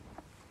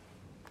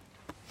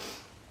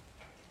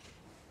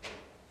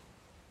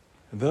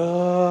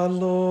The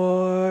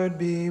Lord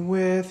be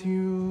with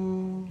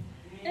you.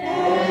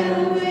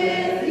 And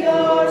with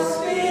your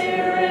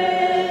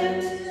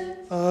spirit.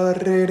 A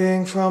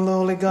reading from the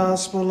Holy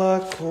Gospel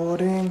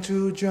according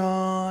to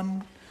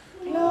John.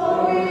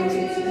 Glory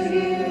to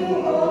you,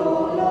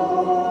 O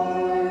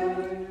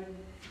Lord.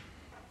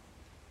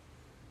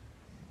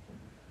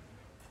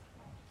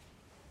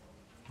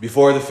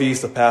 Before the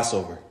feast of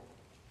Passover,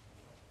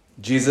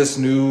 Jesus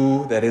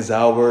knew that his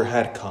hour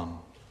had come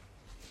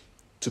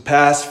to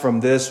pass from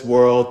this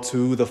world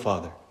to the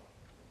Father.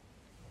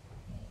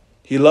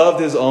 He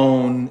loved his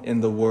own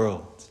in the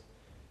world,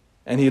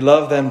 and he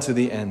loved them to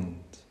the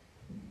end.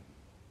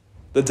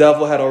 The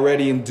devil had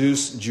already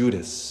induced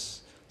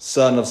Judas,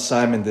 son of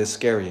Simon the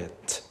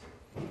Iscariot,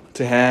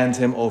 to hand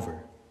him over.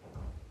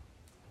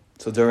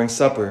 So during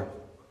supper,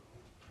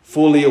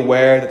 fully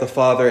aware that the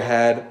Father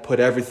had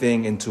put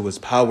everything into his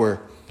power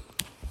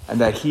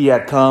and that he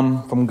had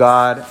come from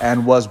God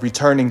and was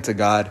returning to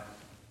God,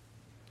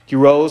 he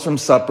rose from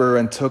supper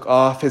and took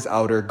off his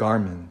outer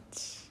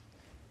garments.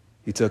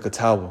 He took a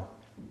towel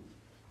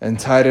and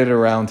tied it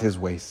around his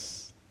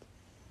waist.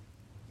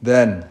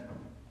 Then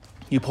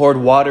he poured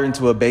water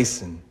into a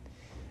basin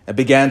and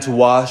began to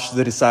wash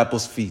the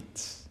disciples'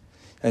 feet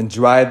and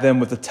dried them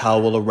with a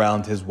towel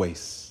around his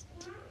waist.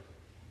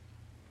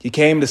 He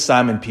came to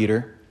Simon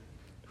Peter,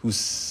 who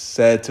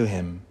said to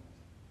him,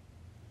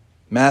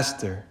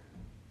 "Master,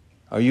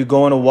 are you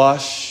going to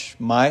wash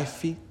my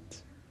feet?"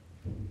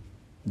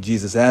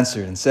 Jesus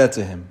answered and said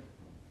to him,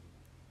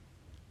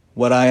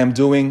 "What I am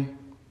doing,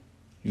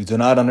 you do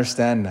not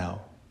understand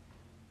now,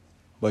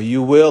 but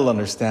you will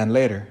understand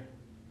later."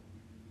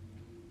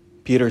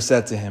 Peter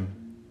said to him,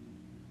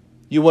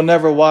 "You will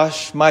never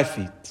wash my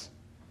feet."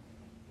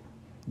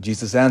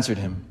 Jesus answered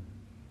him,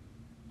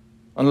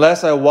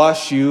 "Unless I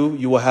wash you,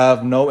 you will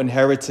have no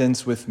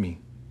inheritance with me."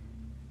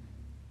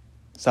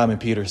 Simon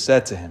Peter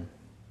said to him,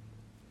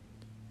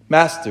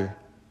 "Master,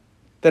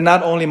 then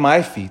not only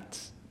my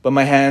feet, but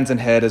my hands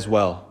and head as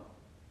well."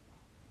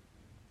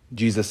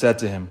 Jesus said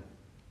to him,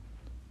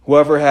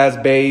 "Whoever has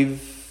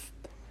bathed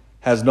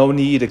has no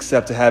need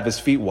except to have his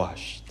feet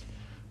washed,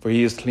 for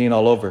he is clean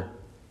all over.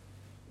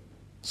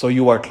 So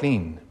you are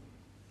clean,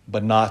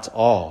 but not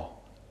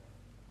all."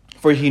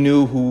 For he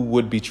knew who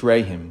would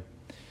betray him.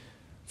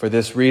 For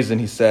this reason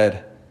he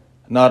said,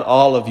 "Not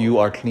all of you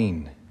are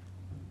clean."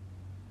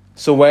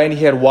 So when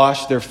he had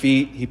washed their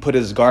feet, he put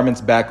his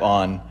garments back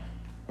on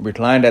and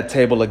reclined at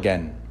table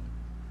again.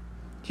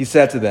 He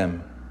said to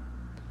them,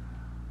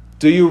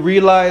 "Do you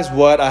realize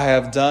what I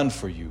have done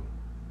for you?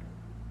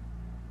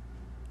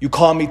 You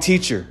call me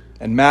teacher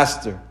and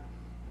master,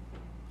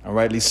 and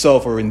rightly so,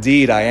 for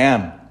indeed I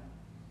am.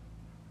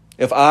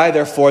 If I,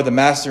 therefore, the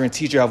master and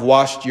teacher, have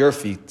washed your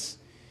feet,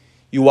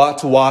 you ought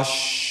to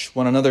wash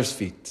one another's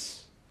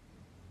feet.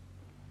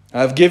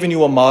 I have given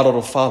you a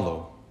model to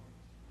follow,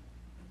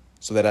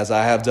 so that as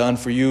I have done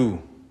for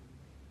you,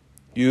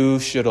 you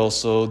should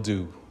also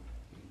do."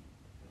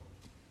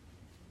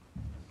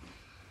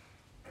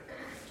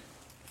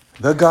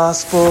 The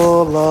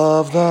Gospel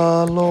of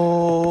the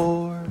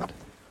Lord.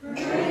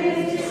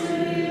 Praise to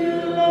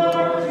you,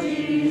 Lord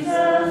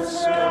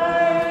Jesus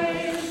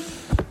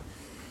Christ.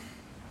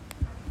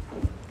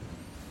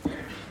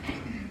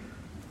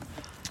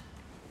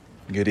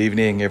 Good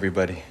evening,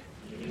 everybody.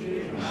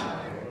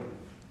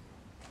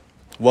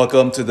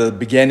 Welcome to the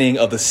beginning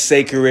of the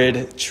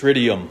sacred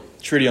Triduum.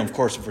 Triduum, of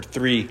course, for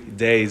 3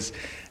 days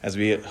as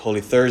we get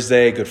Holy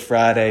Thursday, Good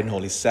Friday, and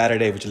Holy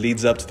Saturday, which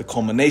leads up to the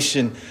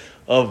culmination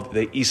of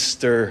the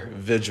Easter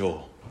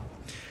Vigil.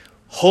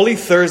 Holy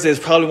Thursday is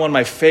probably one of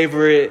my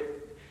favorite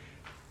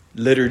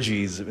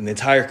liturgies in the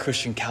entire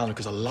Christian calendar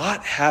because a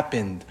lot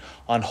happened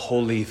on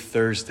Holy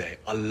Thursday.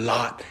 A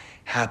lot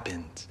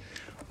happened.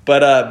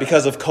 But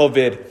because of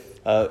COVID,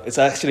 it's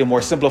actually a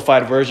more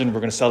simplified version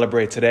we're going to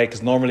celebrate today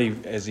because normally,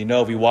 as you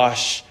know, we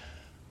wash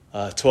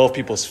 12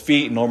 people's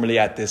feet normally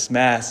at this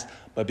Mass.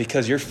 But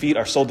because your feet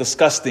are so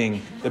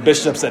disgusting, the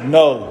bishop said,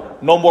 no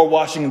more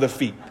washing the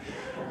feet.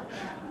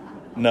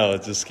 No,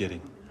 just kidding.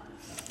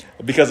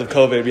 Because of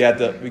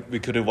COVID, we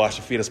couldn't wash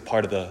the feet as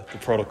part of the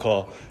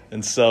protocol.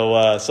 And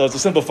so it's a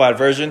simplified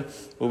version,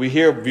 but we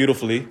hear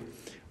beautifully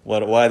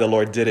why the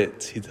Lord did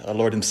it. Our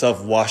Lord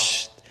himself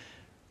washed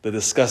the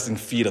disgusting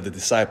feet of the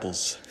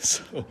disciples.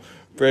 So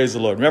praise the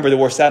Lord. Remember, they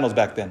wore sandals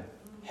back then,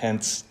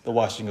 hence the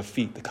washing of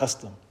feet, the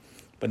custom.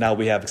 But now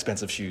we have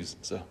expensive shoes.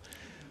 So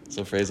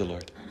praise the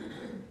Lord.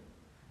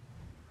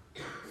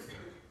 And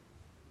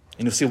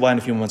you'll see why in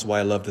a few moments why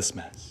I love this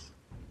Mass.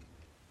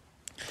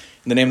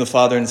 In the name of the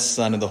Father, and the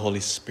Son, and the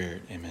Holy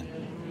Spirit. Amen.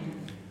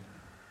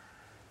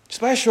 Just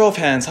by a show of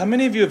hands, how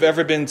many of you have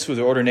ever been to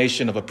the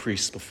ordination of a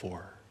priest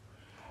before?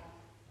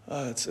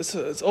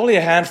 It's only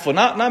a handful.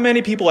 Not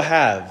many people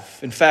have.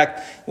 In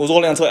fact, it was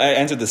only until I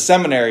entered the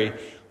seminary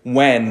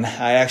when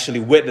I actually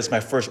witnessed my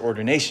first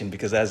ordination,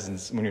 because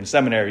when you're in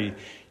seminary,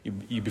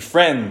 you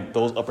befriend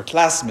those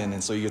upperclassmen,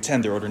 and so you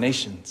attend their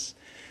ordinations.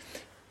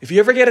 If you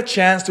ever get a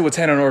chance to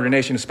attend an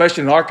ordination,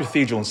 especially in our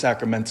cathedral in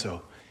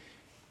Sacramento,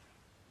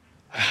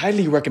 I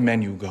highly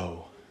recommend you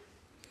go.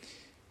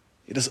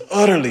 It is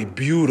utterly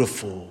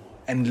beautiful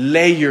and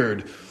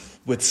layered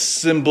with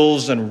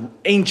symbols and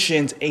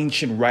ancient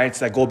rites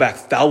that go back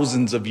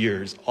thousands of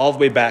years, all the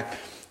way back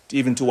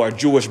even to our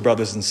Jewish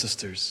brothers and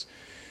sisters.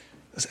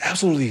 It's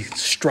absolutely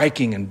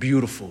striking and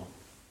beautiful.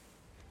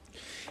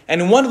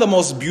 And in one of the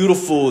most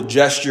beautiful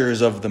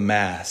gestures of the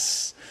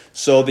Mass,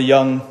 so the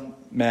young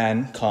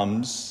man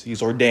comes,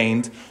 he's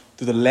ordained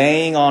through the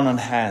laying on of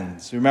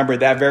hands. Remember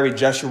that very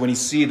gesture when you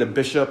see the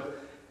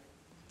bishop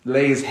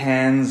lay his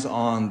hands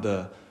on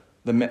the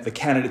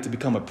candidate to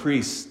become a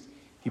priest.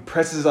 He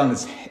presses on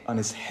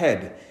his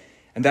head.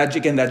 And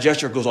that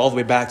gesture goes all the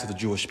way back to the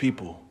Jewish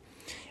people.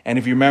 And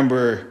if you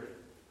remember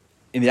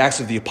in the Acts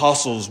of the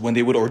Apostles, when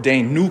they would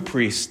ordain new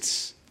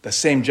priests, the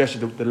same gesture,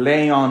 the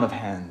laying on of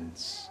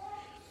hands.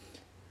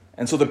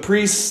 And so the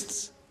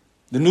priests,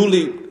 the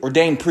newly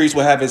ordained priest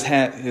will have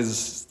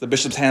the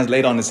bishop's hands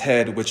laid on his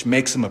head, which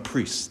makes him a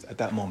priest at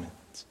that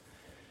moment.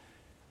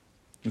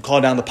 You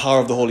call down the power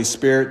of the Holy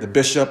Spirit. The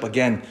bishop,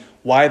 again,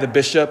 why the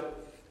bishop?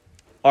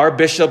 Our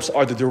bishops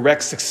are the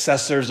direct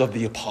successors of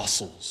the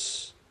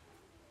apostles.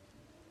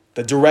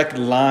 The direct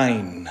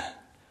line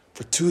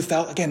for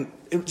 2,000. Again,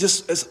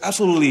 it's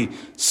absolutely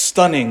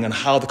stunning on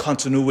how the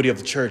continuity of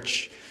the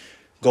church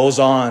goes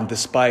on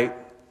despite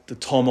the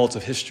tumult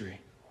of history.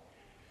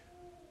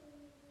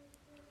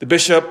 The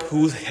bishop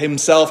who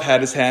himself had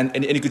his hand,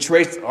 and you could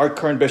trace, our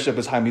current bishop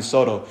is Jaime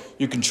Soto.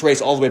 You can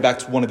trace all the way back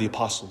to one of the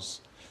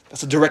apostles.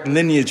 That's a direct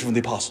lineage from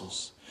the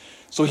apostles.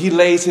 So he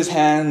lays his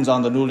hands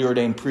on the newly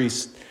ordained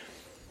priest.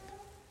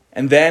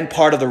 And then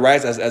part of the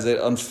rites as it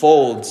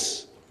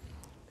unfolds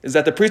is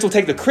that the priest will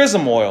take the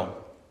chrism oil.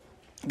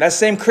 That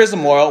same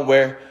chrism oil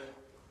where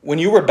when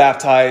you were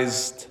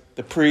baptized,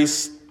 the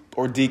priest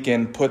or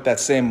deacon put that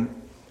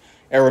same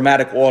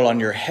aromatic oil on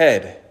your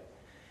head.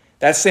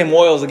 That same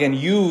oil is again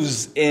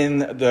used in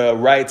the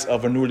rites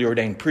of a newly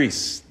ordained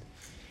priest.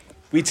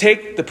 We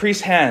take the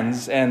priest's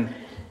hands, and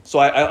so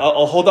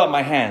I'll hold up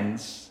my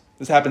hands.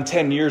 This happened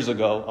 10 years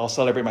ago. I'll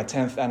celebrate my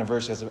 10th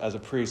anniversary as a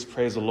priest.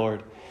 Praise the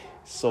Lord.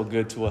 So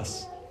good to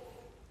us.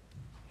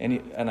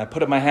 And I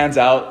put up my hands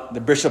out.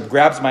 The bishop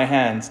grabs my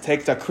hands,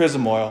 takes that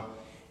chrism oil,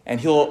 and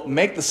he'll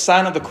make the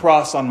sign of the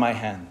cross on my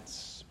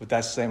hands with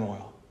that same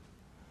oil.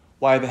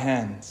 Why the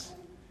hands?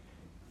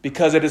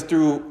 Because it is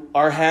through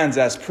our hands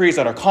as priests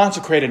that are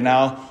consecrated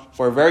now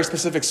for a very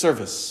specific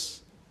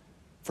service,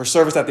 for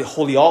service at the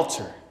holy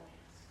altar.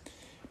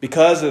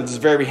 Because of these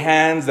very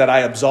hands that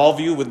I absolve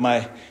you with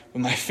my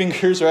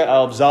fingers, right?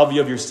 I'll absolve you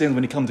of your sins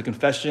when you come to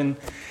confession.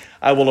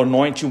 I will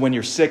anoint you when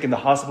you're sick in the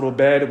hospital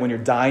bed, when you're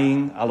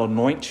dying. I'll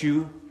anoint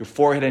you, your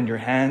forehead and your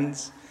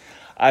hands.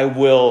 I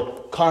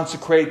will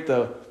consecrate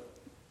the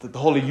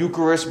Holy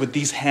Eucharist with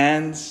these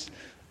hands.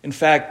 In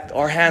fact,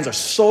 our hands are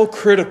so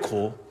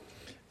critical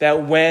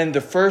that when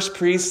the first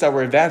priests that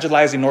were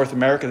evangelizing North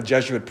America, the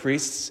Jesuit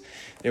priests,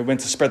 they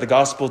went to spread the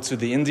gospel to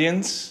the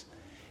Indians.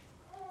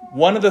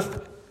 One of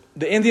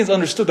the Indians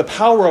understood the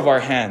power of our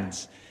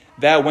hands,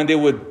 that when they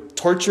would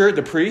torture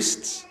the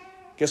priests,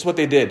 guess what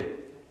they did?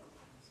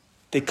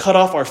 They cut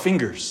off our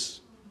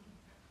fingers.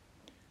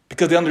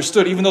 Because they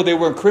understood, even though they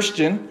weren't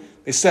Christian,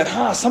 they said,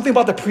 something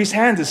about the priest's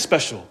hands is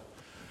special.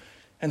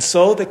 And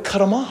so they cut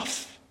them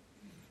off.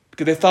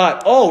 Because they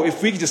thought,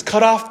 if we just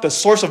cut off the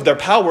source of their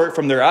power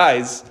from their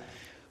eyes,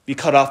 we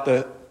cut off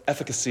the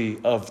efficacy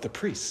of the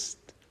priest.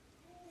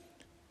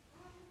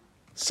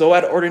 So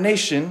at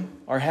ordination,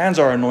 our hands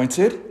are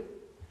anointed,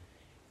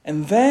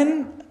 and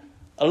then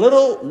a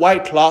little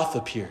white cloth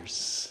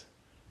appears.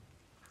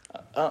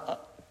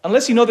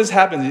 Unless you know this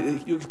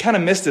happens, you kind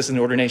of miss this in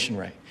the ordination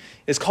rite.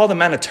 It's called the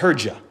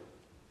maniturgia.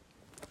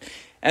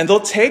 And they'll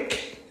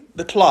take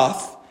the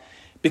cloth,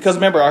 because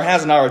remember, our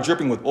hands now are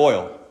dripping with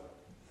oil.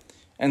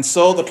 And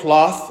so the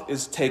cloth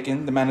is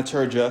taken, the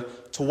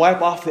maniturgia, to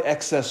wipe off the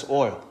excess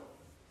oil.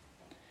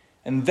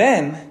 And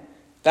then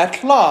that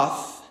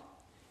cloth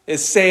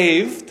is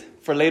saved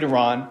for later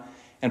on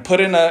and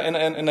put in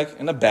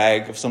a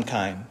bag of some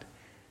kind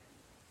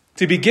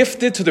to be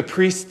gifted to the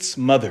priest's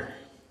mother.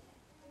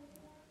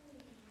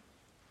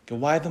 Okay,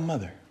 why the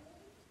mother?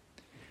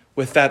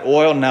 With that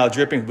oil now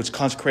dripping, which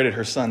consecrated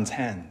her son's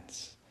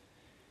hands.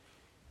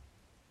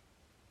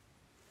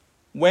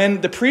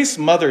 When the priest's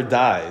mother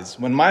dies,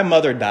 when my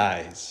mother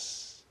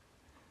dies,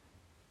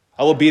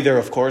 I will be there,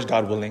 of course,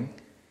 God willing.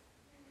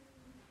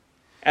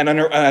 And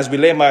as we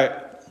lay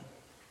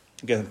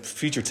again,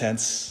 future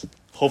tense,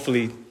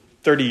 hopefully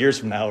 30 years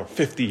from now or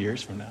 50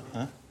 years from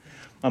now,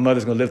 my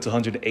mother's going to live to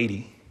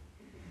 180.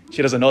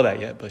 She doesn't know that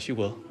yet, but she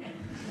will.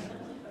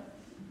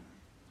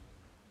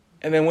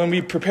 And then when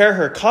we prepare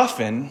her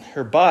coffin,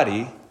 her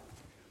body,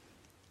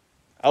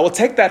 I will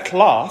take that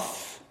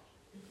cloth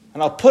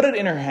and I'll put it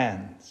in her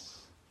hands.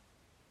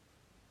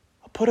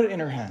 Put it in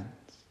her hands.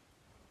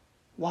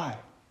 Why?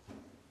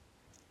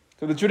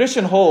 Because the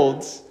tradition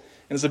holds,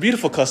 and it's a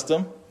beautiful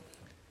custom,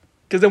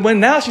 because then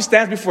when now she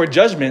stands before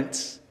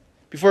judgment,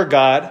 before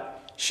God,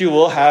 she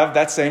will have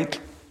that same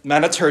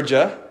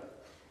maniturgia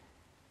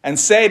and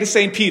say to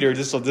St. Peter,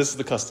 this is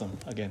the custom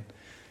again,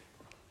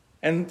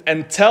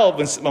 and tell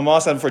when my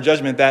mom stands before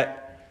judgment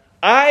that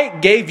I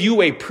gave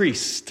you a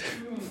priest.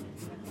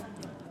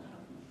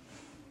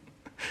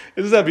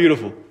 Isn't that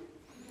beautiful?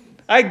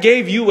 I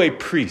gave you a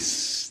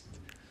priest.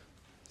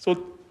 So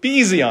be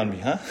easy on me,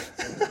 huh?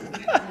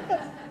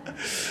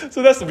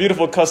 So that's the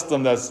beautiful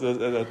custom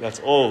that's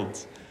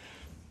old.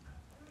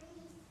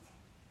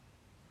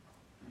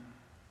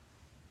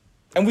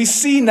 And we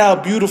see now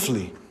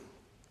beautifully,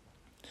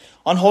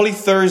 on Holy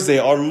Thursday,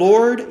 our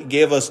Lord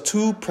gave us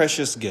two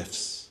precious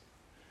gifts.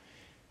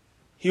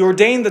 He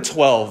ordained the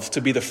 12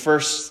 to be the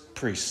first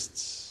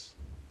priests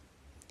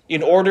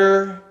in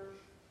order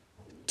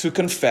to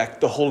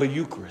confect the Holy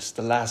Eucharist,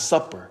 the Last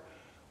Supper,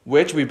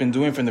 which we've been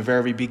doing from the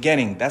very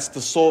beginning. That's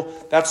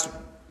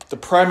the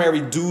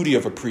primary duty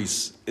of a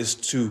priest, is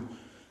to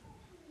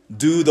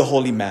do the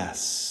Holy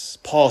Mass.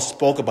 Paul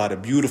spoke about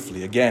it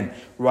beautifully. Again,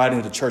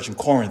 writing to the church in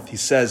Corinth, he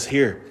says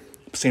here,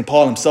 St.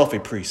 Paul himself, a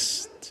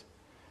priest,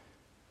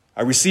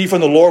 I received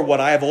from the Lord what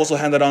I have also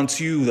handed on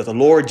to you, that the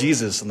Lord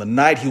Jesus, on the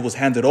night he was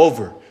handed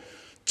over,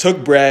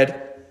 took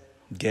bread,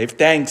 gave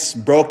thanks,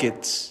 broke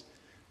it.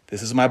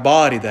 This is my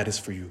body that is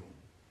for you.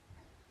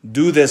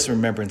 Do this in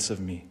remembrance of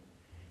me.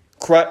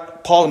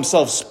 Paul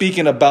himself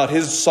speaking about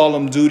his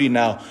solemn duty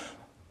now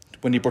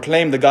when he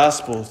proclaimed the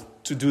gospel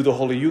to do the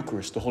Holy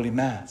Eucharist, the Holy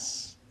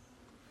Mass.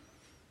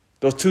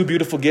 Those two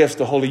beautiful gifts,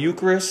 the Holy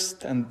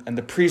Eucharist and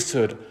the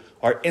priesthood,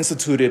 are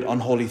instituted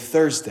on Holy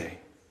Thursday.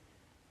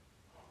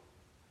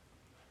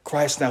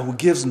 Christ now who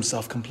gives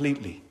himself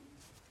completely.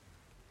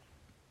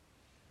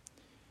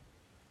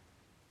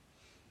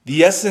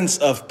 The essence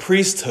of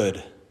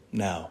priesthood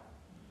now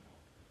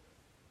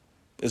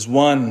is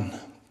one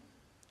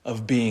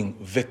of being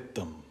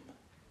victim.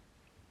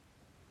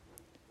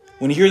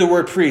 When you hear the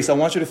word priest, I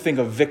want you to think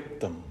of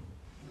victim.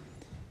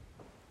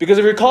 Because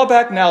if you recall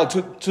back now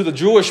to the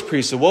Jewish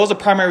priesthood, what was the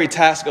primary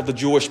task of the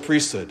Jewish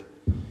priesthood?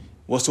 It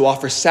was to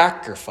offer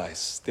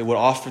sacrifice.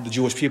 The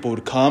Jewish people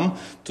would come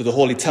to the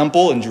Holy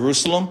Temple in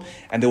Jerusalem,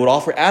 and they would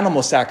offer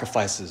animal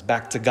sacrifices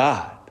back to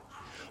God.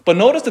 But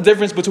notice the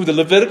difference between the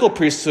Levitical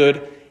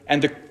priesthood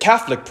and the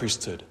Catholic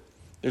priesthood.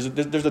 There's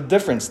a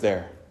difference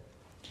there.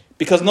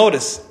 Because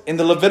notice, in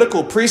the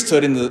Levitical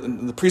priesthood,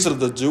 in the priesthood of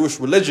the Jewish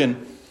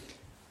religion,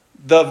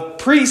 the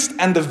priest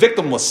and the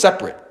victim was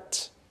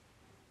separate.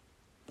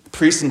 The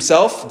priest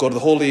himself go to the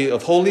Holy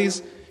of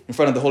Holies, in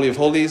front of the Holy of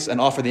Holies,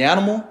 and offer the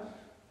animal.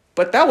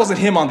 But that wasn't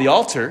him on the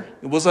altar.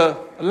 It was a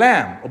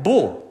lamb, a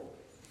bull.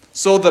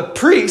 So the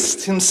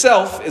priest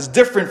himself is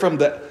different from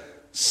the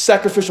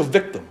sacrificial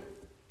victim.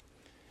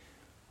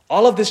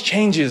 All of this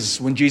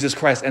changes when Jesus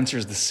Christ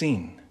enters the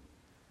scene.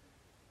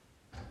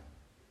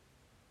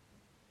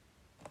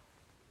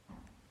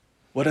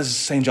 What does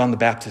St. John the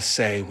Baptist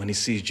say when he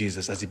sees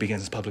Jesus as he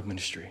begins his public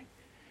ministry?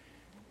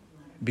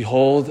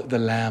 Behold the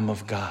Lamb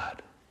of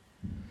God.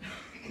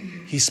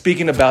 He's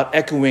speaking about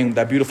echoing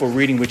that beautiful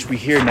reading which we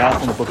hear now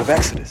from the book of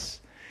Exodus,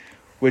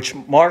 which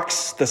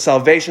marks the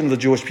salvation of the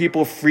Jewish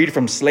people freed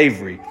from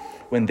slavery.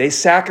 When they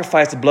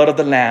sacrificed the blood of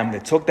the lamb, they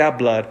took that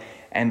blood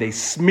and they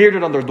smeared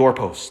it on their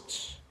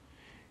doorposts.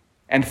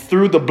 And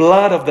through the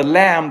blood of the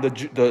lamb,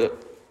 the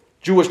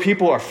Jewish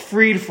people are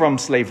freed from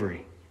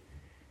slavery.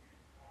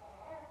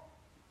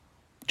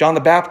 John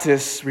the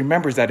Baptist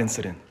remembers that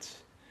incident.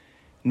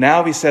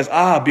 Now he says,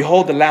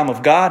 behold the Lamb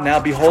of God. Now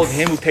behold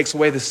him who takes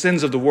away the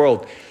sins of the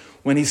world.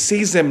 When he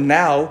sees him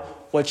now,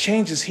 what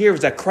changes here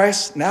is that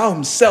Christ now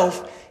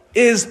himself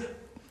is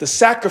the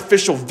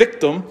sacrificial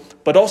victim,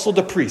 but also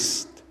the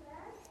priest.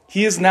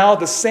 He is now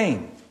the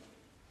same.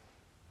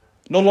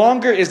 No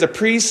longer is the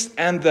priest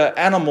and the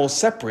animal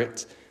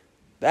separate,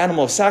 the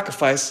animal of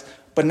sacrifice,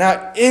 but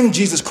now in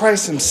Jesus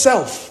Christ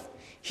himself,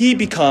 he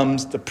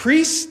becomes the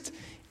priest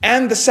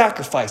and the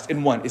sacrifice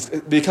in one.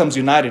 It becomes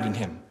united in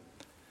him.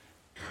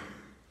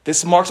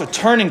 This marks a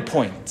turning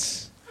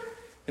point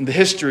in the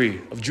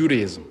history of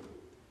Judaism.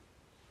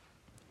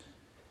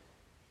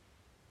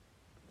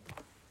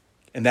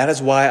 And that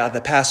is why at the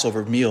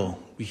Passover meal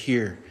we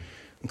hear,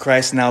 when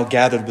Christ now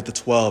gathered with the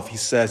 12,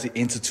 he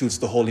institutes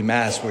the Holy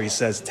Mass where he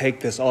says, take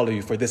this, all of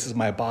you, for this is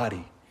my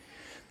body.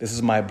 This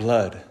is my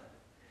blood.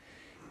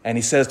 And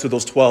he says to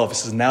those 12, he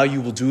says, now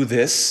you will do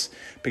this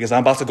because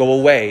I'm about to go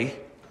away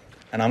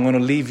and I'm going to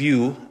leave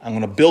you. I'm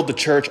going to build the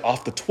church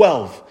off the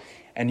 12.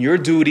 And your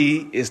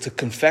duty is to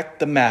confect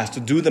the Mass, to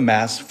do the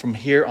Mass from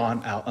here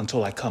on out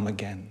until I come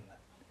again.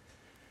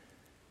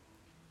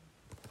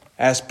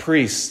 As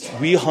priests,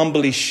 we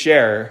humbly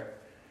share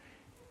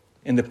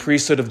in the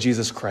priesthood of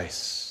Jesus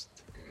Christ.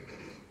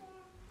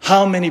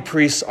 How many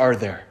priests are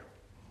there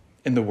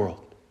in the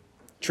world?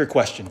 Trick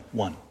question.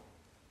 One.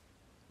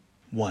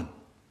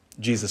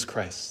 Jesus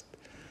Christ.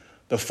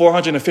 The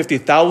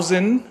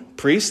 450,000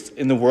 priests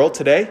in the world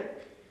today,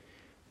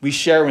 we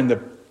share in the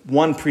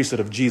one priesthood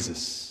of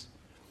Jesus.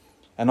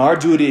 And our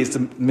duty is to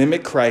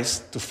mimic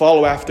Christ, to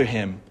follow after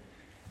him.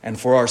 And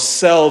for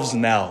ourselves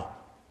now,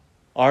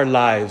 our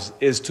lives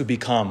is to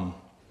become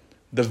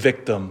the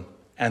victim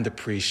and the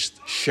priest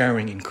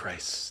sharing in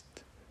Christ.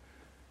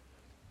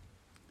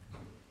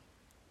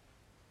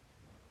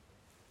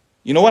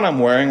 You know what I'm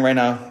wearing right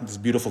now? These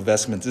beautiful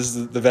vestments. This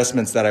is the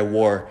vestments that I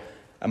wore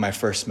at my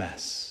first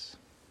Mass.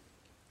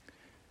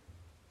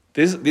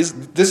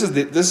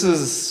 This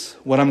is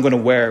what I'm going to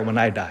wear when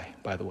I die,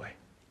 by the way.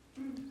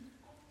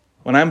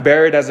 When I'm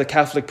buried as a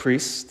Catholic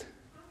priest,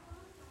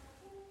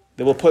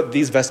 they will put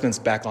these vestments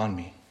back on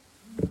me.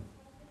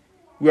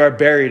 We are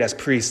buried as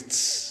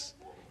priests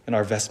in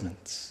our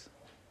vestments.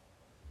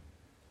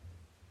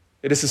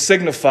 It is to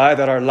signify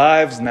that our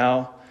lives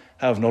now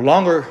have no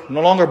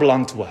longer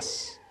belong to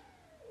us.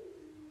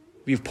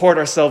 We've poured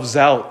ourselves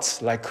out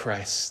like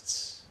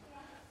Christ,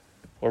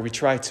 or we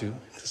try to.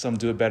 Some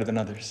do it better than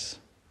others.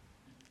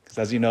 Because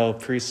as you know,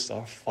 priests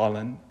are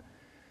fallen.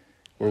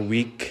 We're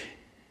weak.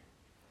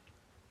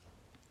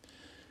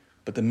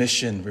 But the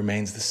mission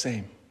remains the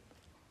same.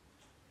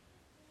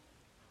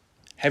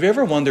 Have you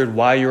ever wondered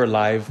why you're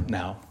alive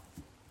now,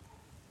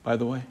 by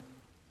the way?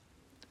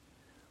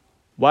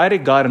 Why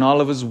did God, in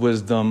all of his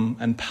wisdom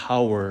and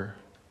power,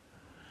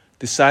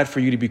 decide for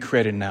you to be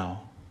created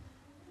now?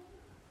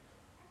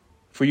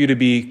 For you to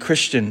be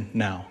Christian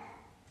now?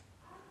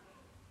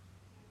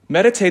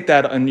 Meditate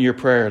that in your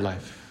prayer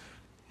life.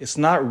 It's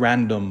not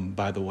random,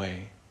 by the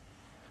way.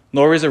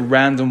 Nor is it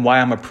random why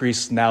I'm a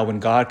priest now when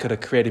God could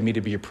have created me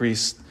to be a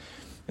priest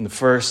in the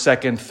 1st,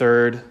 2nd,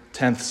 3rd,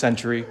 10th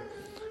century.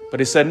 But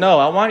he said, no,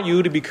 I want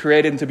you to be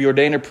created and to be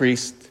ordained a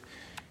priest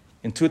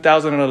in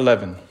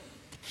 2011.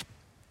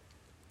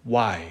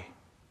 Why?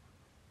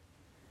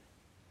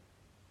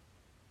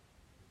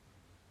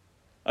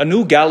 A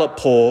new Gallup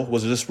poll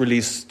was just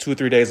released 2 or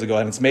 3 days ago,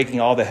 and it's making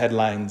all the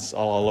headlines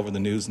all over the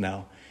news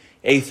now.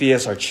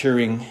 Atheists are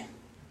cheering.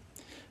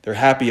 They're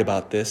happy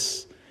about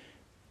this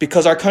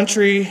because our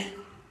country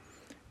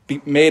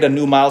made a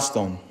new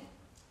milestone.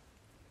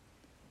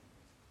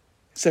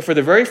 It said for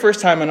the very first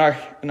time in our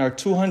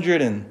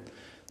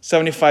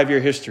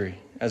 275-year history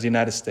as the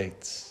United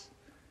States,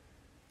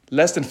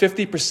 less than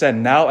 50%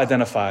 now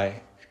identify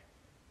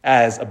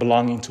as a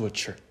belonging to a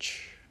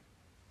church.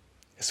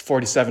 It's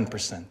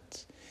 47%.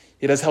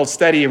 It has held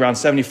steady around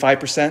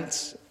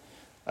 75%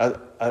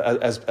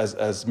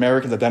 as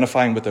Americans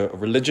identifying with a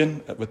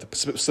religion, with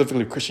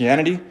specifically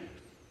Christianity.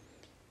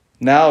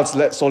 Now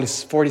it's only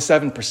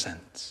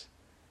 47%.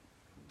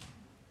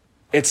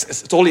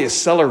 It's only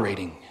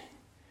accelerating.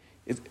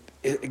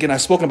 Again,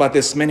 I've spoken about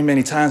this many,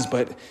 many times,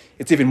 but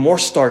it's even more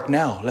stark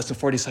now, less than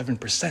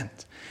 47%.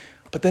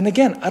 But then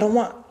again,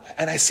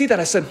 and I see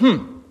that, I said,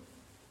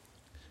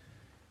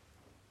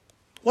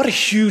 what a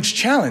huge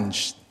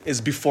challenge is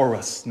before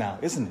us now,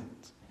 isn't it?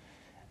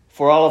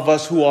 For all of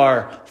us who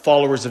are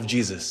followers of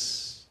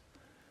Jesus.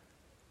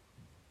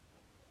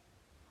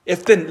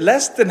 If then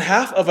less than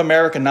half of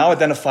America now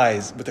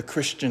identifies with a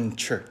Christian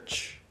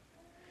church,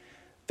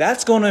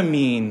 that's going to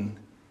mean,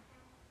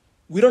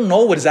 we don't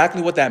know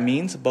exactly what that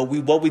means, but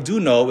what we do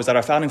know is that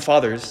our founding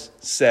fathers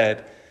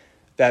said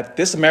that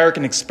this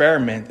American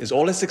experiment is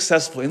only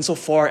successful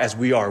insofar as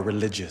we are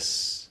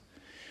religious.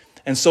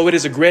 And so it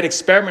is a great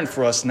experiment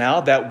for us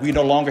now that we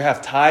no longer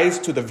have ties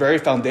to the very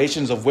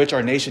foundations of which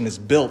our nation is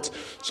built.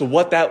 So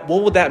what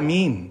would that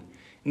mean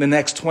in the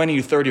next 20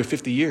 or 30 or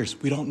 50 years?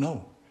 We don't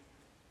know.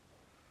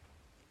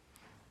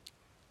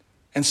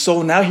 And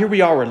so now here we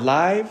are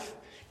alive.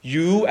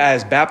 You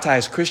as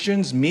baptized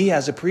Christians, me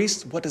as a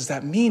priest. What does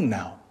that mean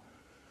now?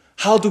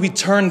 How do we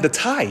turn the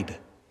tide?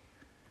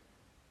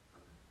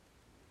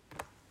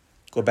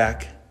 Go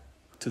back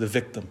to the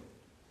victim.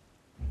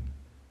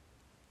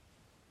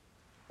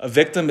 A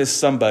victim is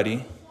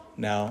somebody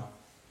now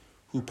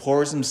who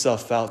pours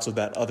himself out so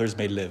that others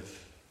may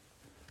live.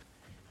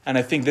 And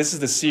I think this is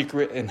the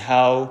secret in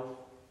how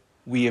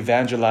we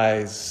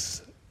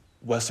evangelize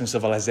Western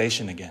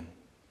civilization again.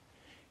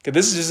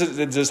 Because this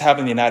is just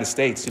happened in the United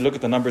States. You look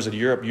at the numbers of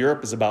Europe.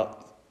 Europe is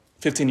about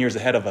 15 years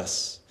ahead of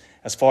us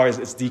as far as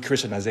its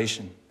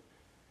de-Christianization.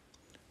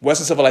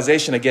 Western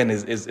civilization, again,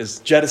 is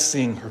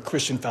jettisoning her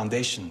Christian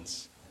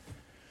foundations.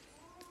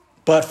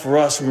 But for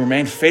us who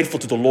remain faithful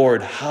to the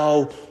Lord,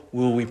 how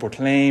will we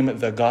proclaim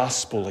the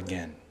gospel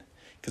again?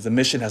 Because the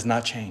mission has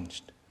not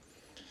changed.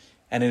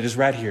 And it is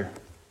right here.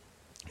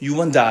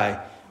 You and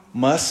I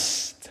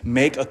must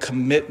make a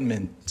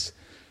commitment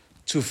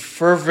to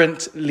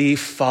fervently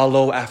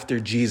follow after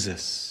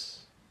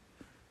Jesus.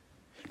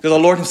 Because the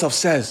Lord himself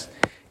says,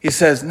 he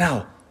says,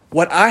 now,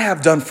 what I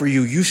have done for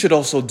you, you should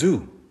also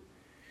do.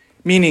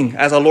 Meaning,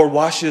 as our Lord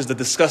washes the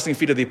disgusting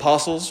feet of the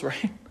apostles,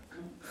 right?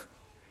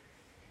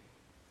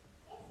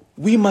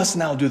 We must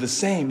now do the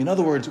same. In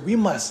other words, we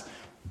must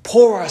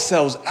pour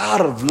ourselves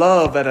out of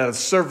love and out of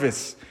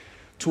service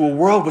to a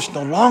world which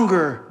no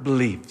longer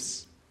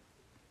believes.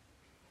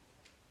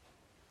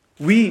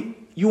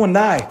 You and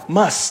I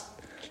must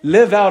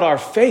live out our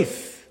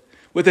faith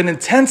with an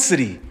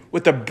intensity,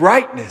 with a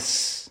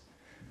brightness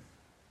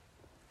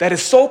that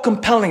is so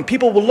compelling.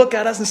 People will look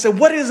at us and say,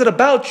 what is it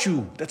about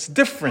you that's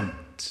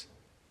different?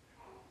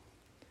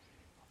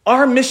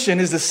 Our mission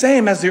is the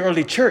same as the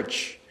early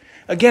church.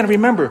 Again,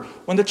 remember,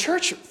 when the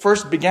church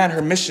first began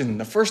her mission,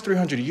 the first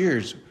 300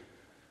 years,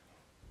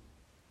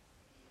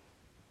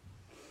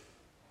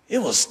 it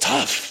was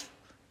tough.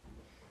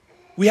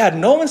 We had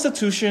no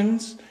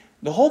institutions.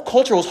 The whole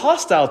culture was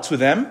hostile to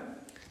them.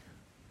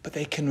 but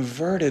they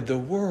converted the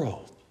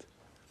world.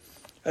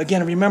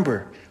 Again,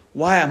 remember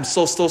why I'm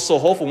still so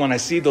hopeful when I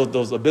see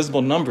those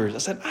abysmal numbers. I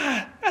said,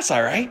 that's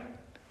all right.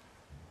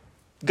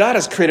 God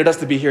has created us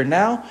to be here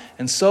now,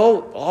 and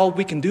so all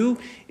we can do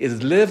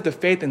is live the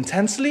faith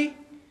intensely,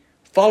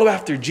 follow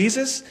after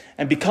Jesus,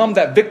 and become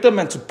that victim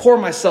and to pour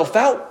myself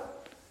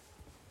out.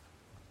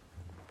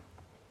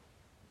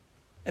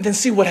 And then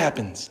see what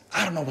happens.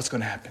 I don't know what's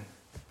going to happen.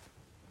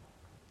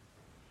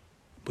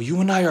 But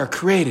you and I are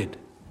created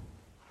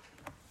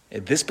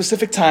at this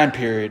specific time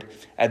period,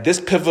 at this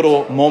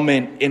pivotal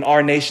moment in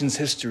our nation's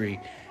history,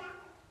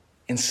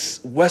 in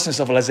Western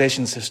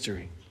civilization's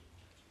history.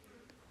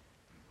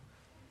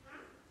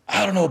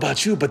 I don't know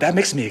about you, but that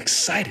makes me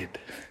excited.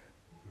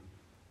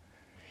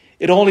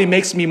 It only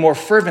makes me more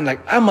fervent,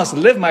 like I must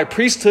live my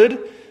priesthood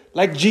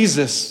like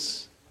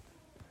Jesus.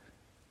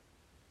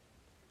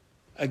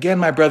 Again,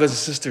 my brothers and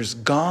sisters,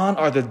 gone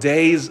are the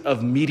days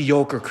of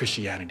mediocre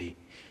Christianity.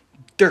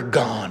 They're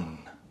gone.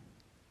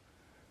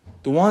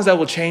 The ones that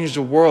will change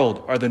the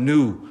world are the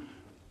new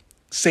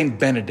St.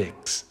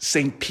 Benedict's,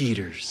 St.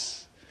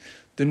 Peter's,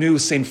 the new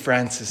St.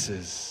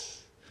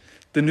 Francis's,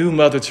 the new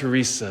Mother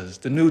Teresa's,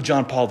 the new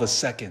John Paul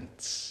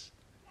II's,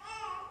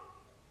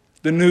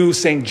 the new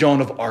St. Joan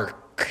of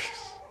Arc.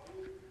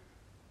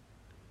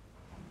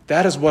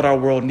 That is what our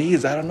world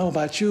needs. I don't know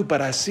about you,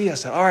 but I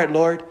said, all right,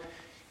 Lord,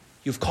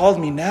 you've called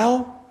me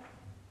now.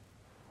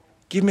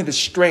 Give me the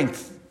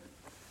strength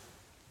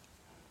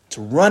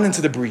to run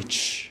into the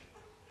breach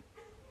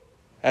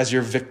as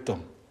your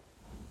victim.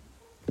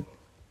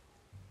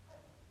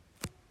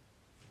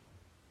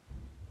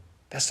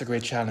 That's the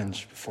great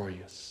challenge before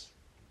you.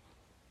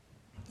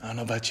 I don't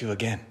know about you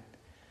again.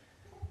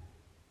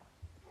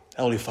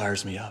 That only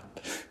fires me up.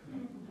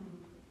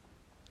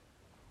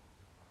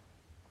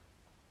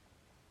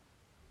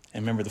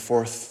 And remember the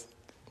fourth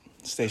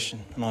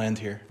station, and I'll end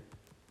here.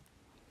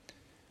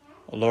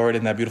 Oh Lord,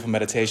 in that beautiful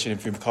meditation,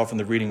 if you recall from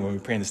the reading when we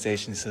pray in the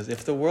station, he says,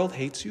 if the world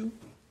hates you,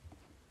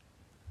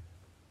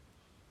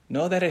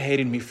 know that it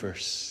hated me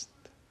first.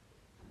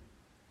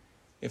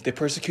 If they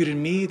persecuted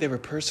me, they will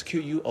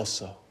persecute you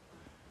also.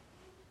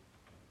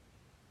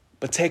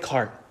 But take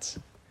heart,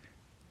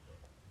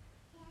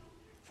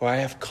 for I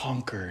have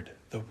conquered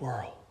the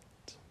world.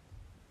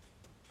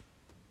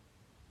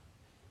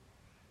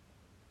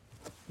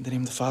 In the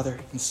name of the Father,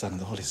 and the Son,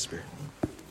 and the Holy Spirit.